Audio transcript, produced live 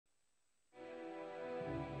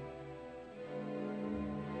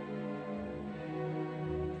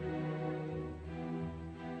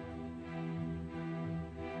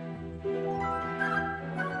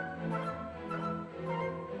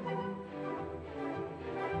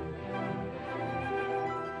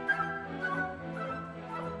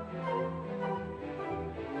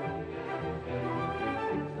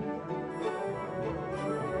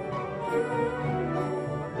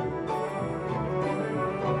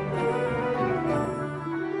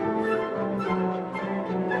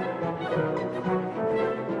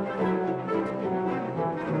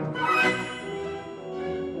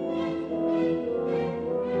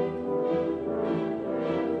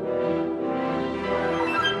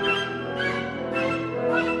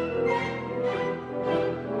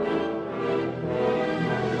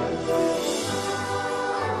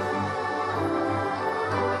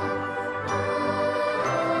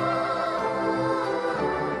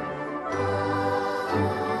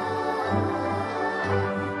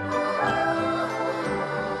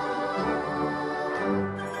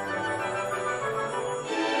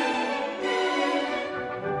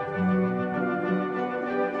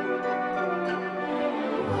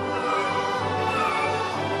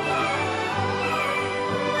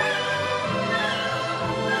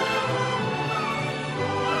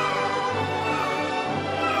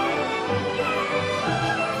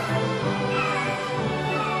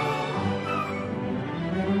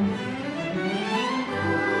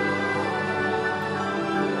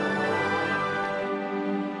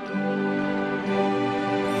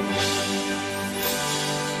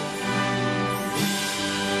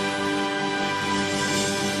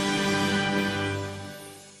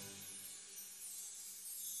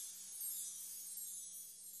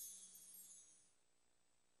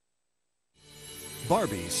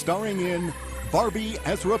Barbie, starring in Barbie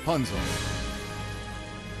as Rapunzel.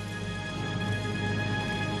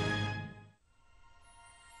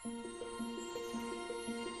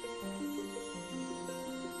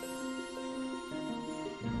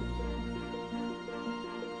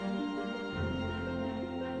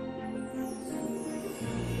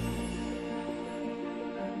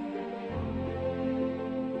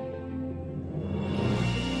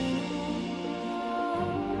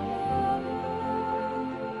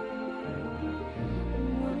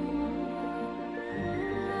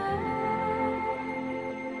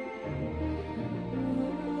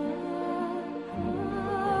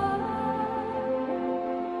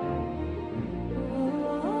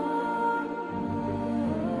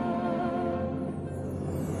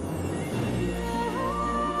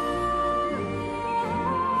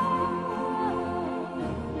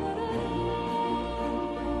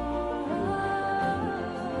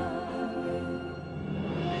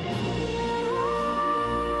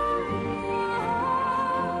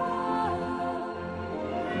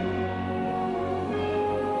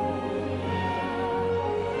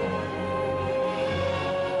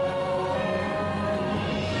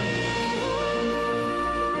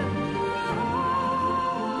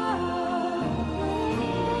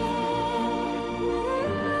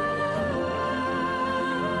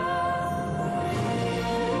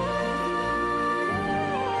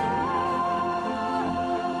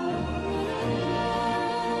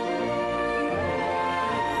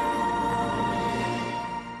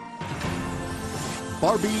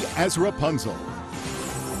 Barbie as Rapunzel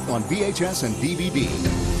on VHS and DVD.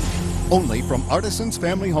 Only from Artisans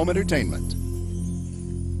Family Home Entertainment.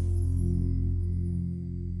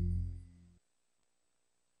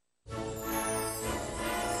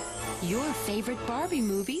 Your favorite Barbie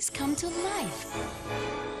movies come to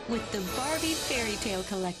life with the Barbie Fairy Tale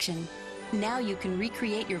Collection. Now you can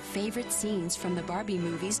recreate your favorite scenes from the Barbie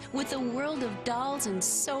movies with a world of dolls and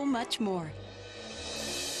so much more.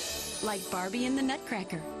 Like Barbie in The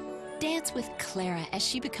Nutcracker. Dance with Clara as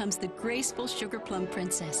she becomes the graceful sugar plum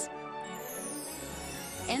princess.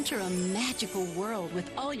 Enter a magical world with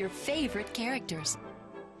all your favorite characters.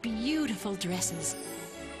 Beautiful dresses.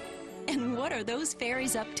 And what are those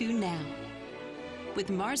fairies up to now? With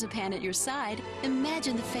Marzipan at your side,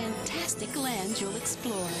 imagine the fantastic lands you'll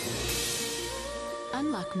explore.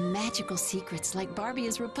 Unlock magical secrets like Barbie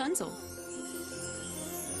as Rapunzel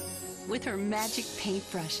with her magic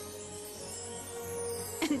paintbrush.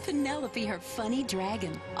 And Penelope, her funny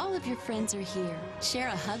dragon. All of your friends are here. Share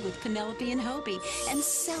a hug with Penelope and Hobie and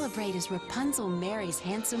celebrate as Rapunzel marries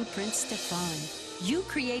handsome Prince Stefan. You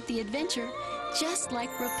create the adventure just like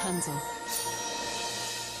Rapunzel.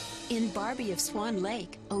 In Barbie of Swan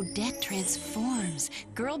Lake, Odette transforms.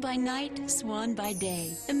 Girl by night, Swan by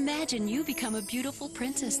day. Imagine you become a beautiful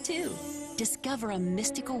princess too. Discover a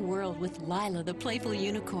mystical world with Lila the playful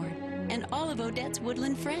unicorn and all of Odette's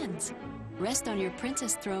woodland friends. Rest on your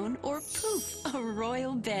princess throne or poof, a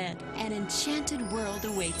royal bed. An enchanted world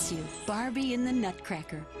awaits you. Barbie in the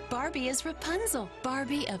Nutcracker. Barbie as Rapunzel.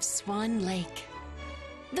 Barbie of Swan Lake.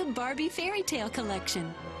 The Barbie Fairy Tale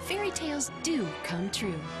Collection. Fairy tales do come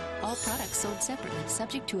true. All products sold separately,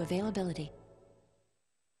 subject to availability.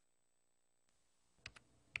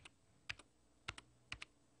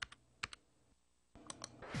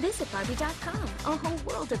 Visit Barbie.com, a whole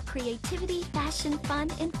world of creativity, fashion, fun,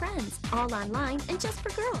 and friends. All online and just for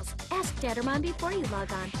girls. Ask Dad or Mom before you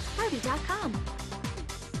log on. Barbie.com.